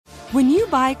When you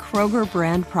buy Kroger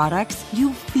brand products,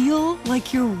 you feel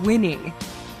like you're winning.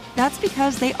 That's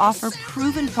because they offer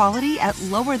proven quality at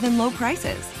lower than low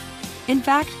prices. In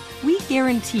fact, we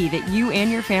guarantee that you and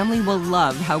your family will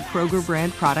love how Kroger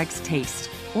brand products taste,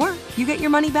 or you get your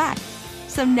money back.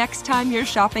 So next time you're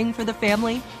shopping for the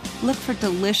family, look for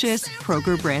delicious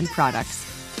Kroger brand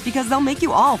products, because they'll make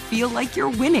you all feel like you're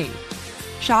winning.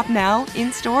 Shop now,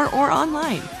 in-store, or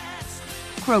online.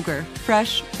 Kroger,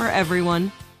 fresh for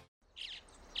everyone.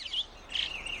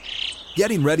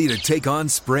 Getting ready to take on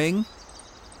spring?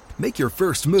 Make your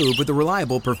first move with the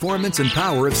reliable performance and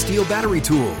power of Steel battery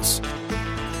tools.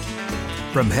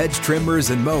 From hedge trimmers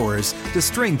and mowers to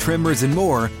string trimmers and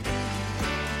more,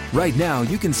 right now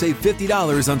you can save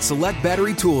 $50 on select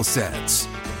battery tool sets.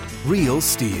 Real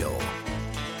Steel.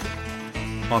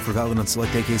 Offer valid on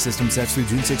select AK system sets through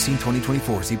June 16,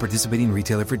 2024. See participating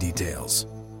retailer for details.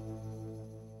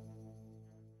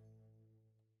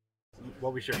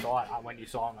 What was your thought when you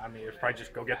saw him? I mean, it was probably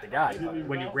just go get the guy. But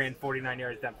when you ran 49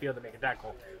 yards downfield to make a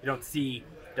tackle, you don't see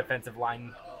defensive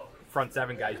line front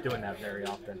seven guys doing that very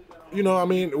often. You know, I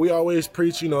mean, we always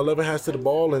preach, 11 hands to the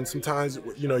ball, and sometimes,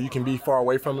 you can be far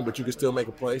away from it, but you can still make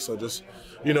a play. So just,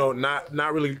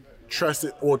 not really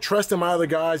trusting my other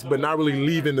guys, but not really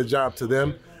leaving the job to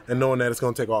them and knowing that it's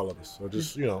going to take all of us. So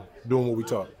just, doing what we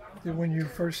taught. When you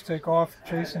first take off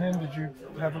chasing him,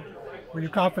 were you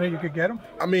confident you could get him?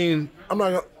 I mean, I'm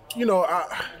not, you don't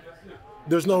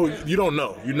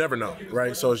know. You never know,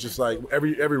 right? So it's just like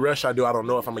every rush I do, I don't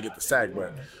know if I'm going to get the sack.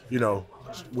 But,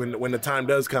 when the time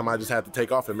does come, I just have to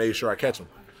take off and make sure I catch him.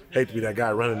 Hate to be that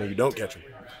guy running and you don't catch him.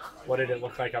 What did it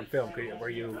look like on film? Were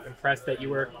you impressed that you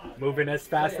were moving as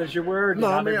fast as you were? Did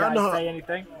I say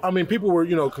anything? I mean, people were,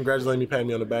 congratulating me, patting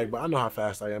me on the back, but I know how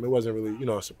fast I am. It wasn't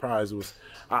really, a surprise. It was,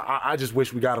 I just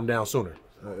wish we got him down sooner.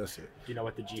 That's it. Do you know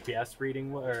what the GPS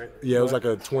reading was? Yeah, it was like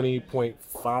a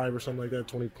 20.5 or something like that,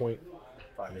 20.58.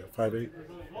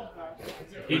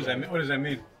 What does that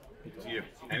mean? Do you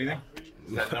anything?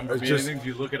 Does that number mean anything? Do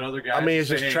you look at other guys? I mean, it's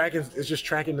just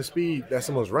tracking the speed that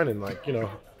someone's running. Like, it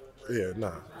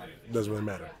doesn't really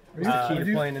matter. What's the key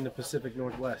to playing in the Pacific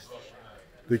Northwest?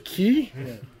 The key?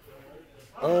 Yeah.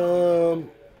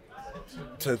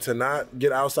 To not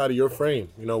get outside of your frame.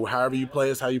 However you play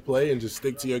is how you play, and just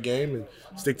stick to your game and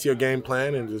stick to your game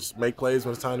plan and just make plays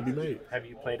when it's time to be made. Have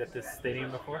you played at this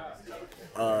stadium before?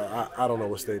 I don't know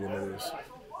what stadium it is.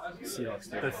 Seahawks.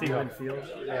 The Seahawks Field?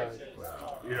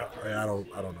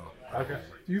 I don't know. Okay.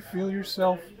 Do you feel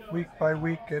yourself week by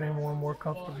week getting more and more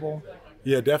comfortable?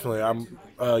 Yeah, definitely. I'm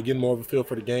getting more of a feel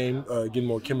for the game, getting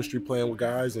more chemistry playing with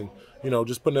guys, and,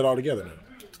 just putting it all together now.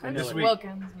 Coach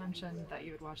Wilkins mentioned that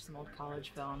you would watch some old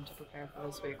college film to prepare for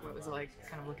this week. What was it like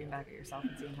kind of looking back at yourself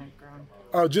and seeing how you've grown?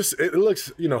 It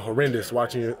looks, horrendous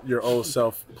watching your old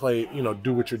self play,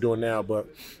 do what you're doing now. But,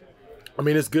 I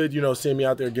mean, it's good, seeing me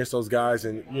out there against those guys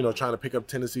and, trying to pick up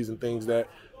tendencies and things that,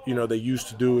 they used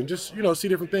to do and just, see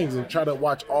different things and try to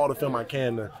watch all the film I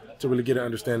can to really get an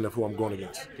understanding of who I'm going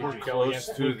against. Did you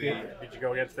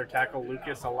go against their tackle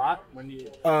Lucas a lot when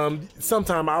you?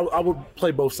 Sometime I would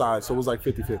play both sides, so it was like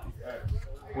 50-50.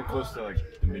 We're close to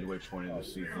the midway point of the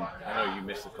season. I know you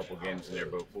missed a couple games in there,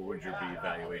 but what would your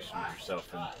evaluation of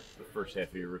yourself in the first half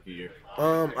of your rookie year?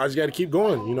 I just got to keep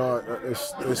going.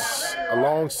 It's a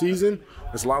long season.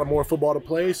 There's a lot of more football to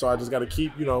play, so I just got to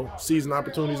keep season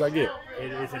opportunities I get.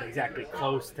 It isn't exactly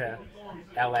close to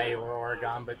LA or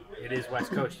Oregon, but it is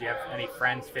West Coast. Do you have any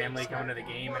friends, family coming to the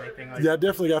game, anything like that? Yeah, I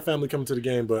definitely got family coming to the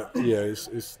game, but yeah,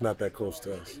 it's not that close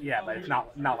to us. Yeah, but it's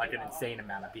not like an insane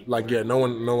amount of people. No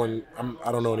one.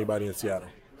 I don't know anybody in Seattle.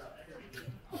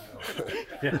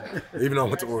 Even though I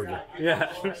went to Oregon.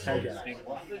 Yeah.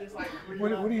 What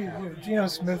do you Geno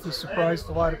Smith has surprised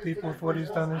a lot of people with what he's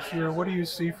done this year. What do you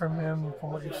see from him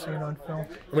from what you've seen on film?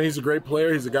 I mean, he's a great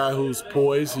player. He's a guy who's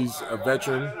poised. He's a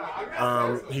veteran.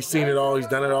 He's seen it all. He's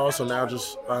done it all. So now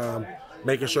just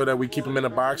making sure that we keep him in the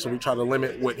box and we try to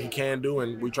limit what he can do,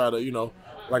 and we try to,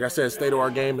 like I said, stay to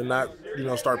our game and not,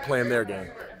 start playing their game.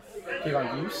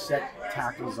 Kayvon, do you set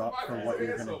tackles up for what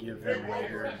you're going to give them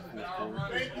later in the fourth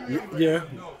quarter? Yeah,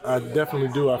 I definitely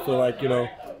do. I feel like,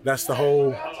 that's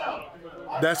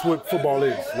what football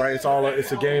is, right?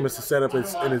 It's a game, it's a setup,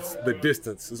 it's the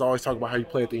distance. It's always talking about how you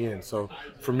play at the end. So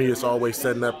for me, it's always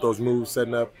setting up those moves,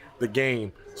 setting up the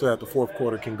game so that the fourth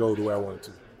quarter can go the way I want it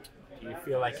to. Do you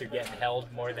feel like you're getting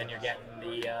held more than you're getting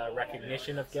the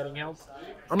recognition of getting held?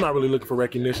 I'm not really looking for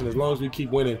recognition. As long as we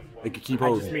keep winning, they can keep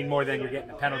holding. I just mean more than you're getting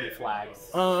the penalty flags.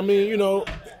 I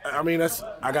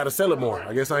got to sell it more.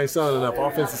 I guess I ain't selling enough.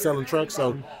 Offense is selling trucks,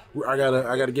 so I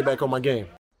gotta get back on my game.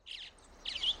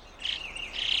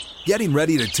 Getting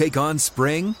ready to take on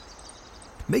spring?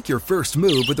 Make your first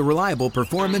move with the reliable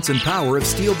performance and power of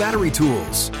Steel battery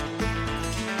tools.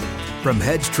 From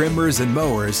hedge trimmers and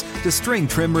mowers to string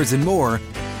trimmers and more,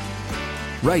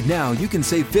 right now you can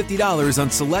save $50 on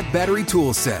select battery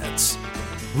tool sets.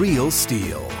 Real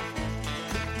Steel.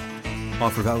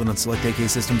 Offer valid on select AK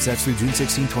system sets through June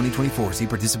 16, 2024. See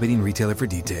participating retailer for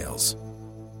details.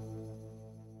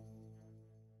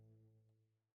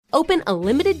 Open a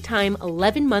limited-time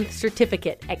 11-month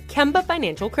certificate at Kemba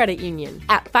Financial Credit Union.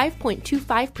 At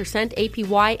 5.25%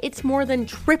 APY, it's more than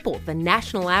triple the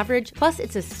national average, plus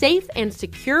it's a safe and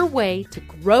secure way to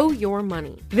grow your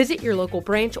money. Visit your local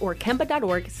branch or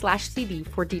kemba.org/cb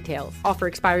for details. Offer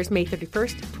expires May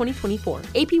 31st, 2024.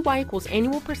 APY equals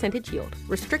annual percentage yield.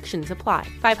 Restrictions apply.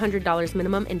 $500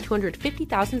 minimum and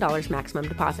 $250,000 maximum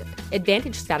deposit.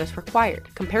 Advantage status required.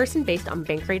 Comparison based on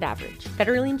bank rate average.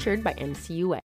 Federally insured by NCUA.